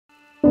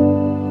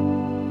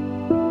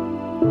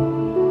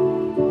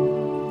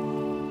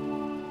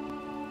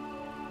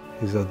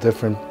He's a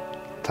different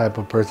type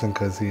of person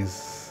because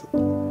he's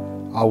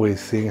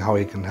always seeing how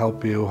he can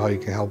help you, how he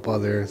can help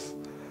others.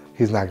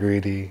 He's not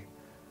greedy.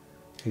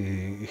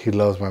 He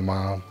loves my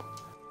mom.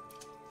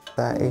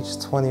 At age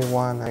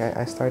 21,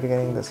 I started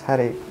getting this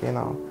headache,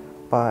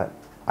 but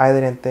I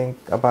didn't think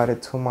about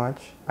it too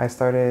much. I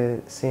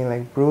started seeing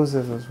like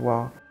bruises as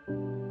well.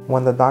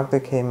 When the doctor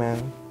came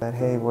in, said,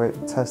 hey, we're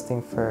testing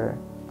for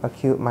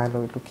acute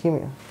myeloid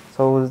leukemia.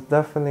 So it was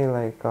definitely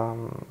like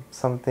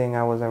something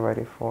I wasn't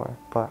ready for,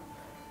 but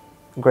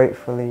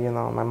gratefully,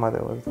 my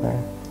mother was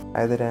there.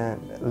 I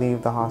didn't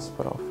leave the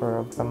hospital for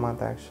a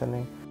month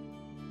actually.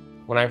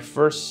 When I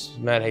first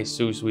met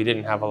Jesus, we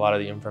didn't have a lot of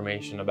the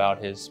information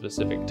about his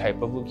specific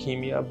type of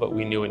leukemia, but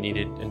we knew it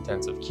needed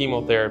intensive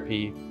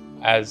chemotherapy.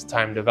 As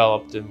time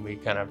developed and we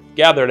kind of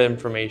gathered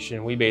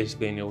information, we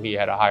basically knew he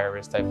had a higher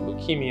risk type of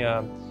leukemia,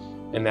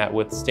 and that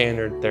with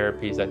standard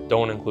therapies that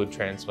don't include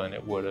transplant,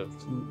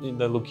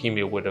 the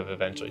leukemia would have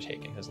eventually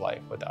taken his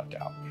life without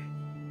doubt.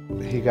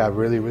 He got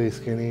really, really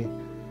skinny.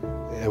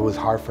 It was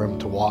hard for him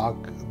to walk.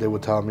 They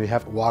would tell him you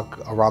have to walk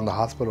around the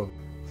hospital.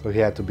 So he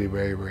had to be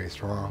very, very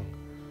strong.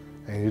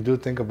 And you do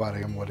think about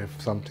it, what if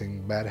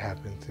something bad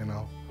happens,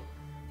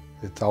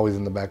 It's always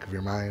in the back of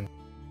your mind.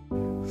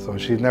 So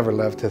she never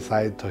left his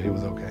side till he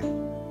was okay.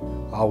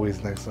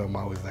 Always next to him,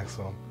 always next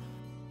to him.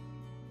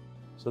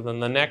 So then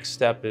the next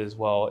step is,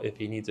 well, if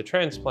he needs a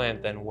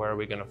transplant, then where are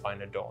we going to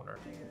find a donor?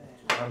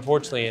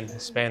 Unfortunately, in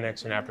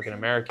Hispanics and African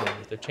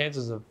Americans, the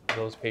chances of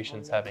those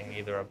patients having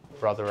either a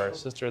brother or a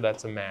sister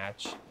that's a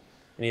match,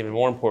 and even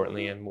more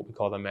importantly, in what we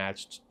call the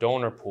matched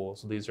donor pool,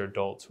 so these are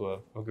adults who have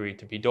agreed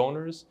to be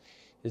donors,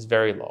 is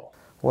very low.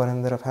 What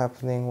ended up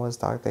happening was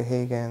Dr.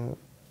 Hagen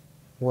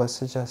was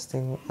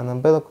suggesting an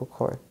umbilical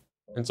cord.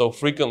 And so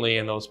frequently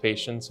in those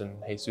patients, in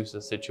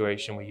Jesus'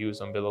 situation, we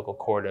use umbilical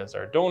cord as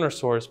our donor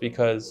source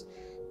because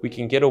we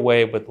can get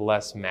away with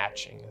less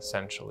matching,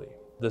 essentially.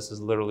 This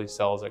is literally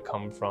cells that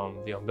come from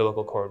the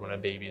umbilical cord when a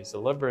baby is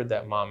delivered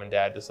that mom and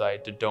dad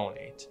decide to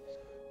donate.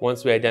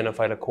 Once we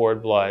identified a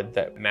cord blood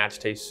that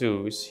matched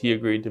Jesus, he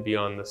agreed to be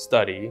on the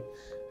study,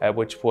 at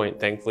which point,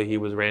 thankfully, he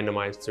was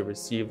randomized to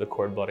receive the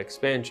cord blood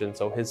expansion.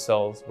 So his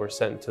cells were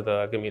sent to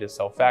the gameta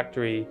cell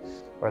factory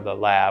or the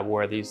lab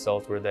where these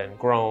cells were then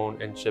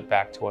grown and shipped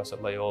back to us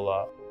at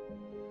Loyola.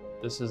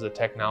 This is a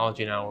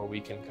technology now where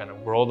we can kind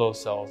of grow those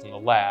cells in the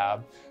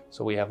lab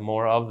so we have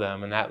more of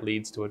them, and that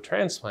leads to a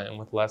transplant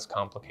with less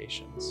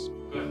complications.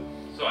 Good.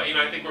 So, I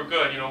think we're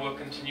good. We'll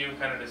continue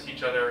kind of to see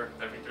each other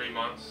every 3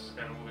 months,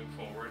 kind of moving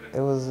forward.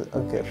 It was a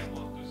gift.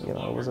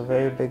 It was a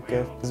very big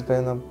gift. It's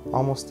been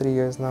almost 3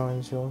 years now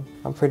in June.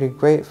 I'm pretty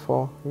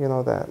grateful,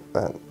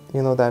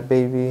 that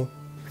baby,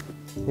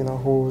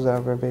 whose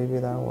ever baby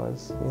that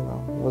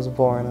was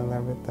born and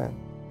everything.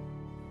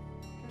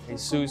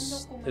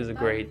 Jesus is a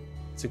great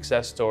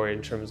success story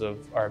in terms of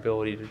our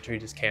ability to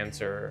treat his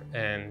cancer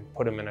and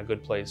put him in a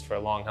good place for a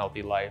long,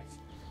 healthy life.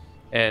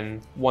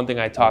 And one thing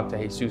I talk to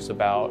Jesus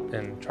about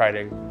and try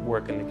to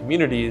work in the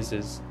communities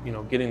is,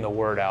 getting the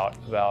word out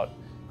about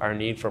our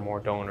need for more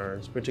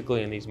donors,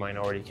 particularly in these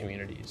minority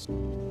communities.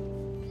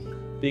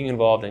 Being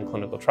involved in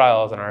clinical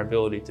trials and our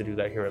ability to do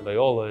that here at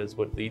Loyola is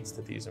what leads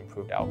to these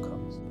improved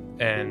outcomes.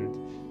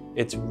 And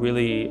it's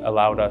really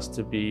allowed us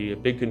to be a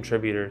big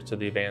contributor to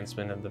the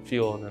advancement of the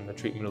field and the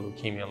treatment of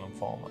leukemia and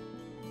lymphoma.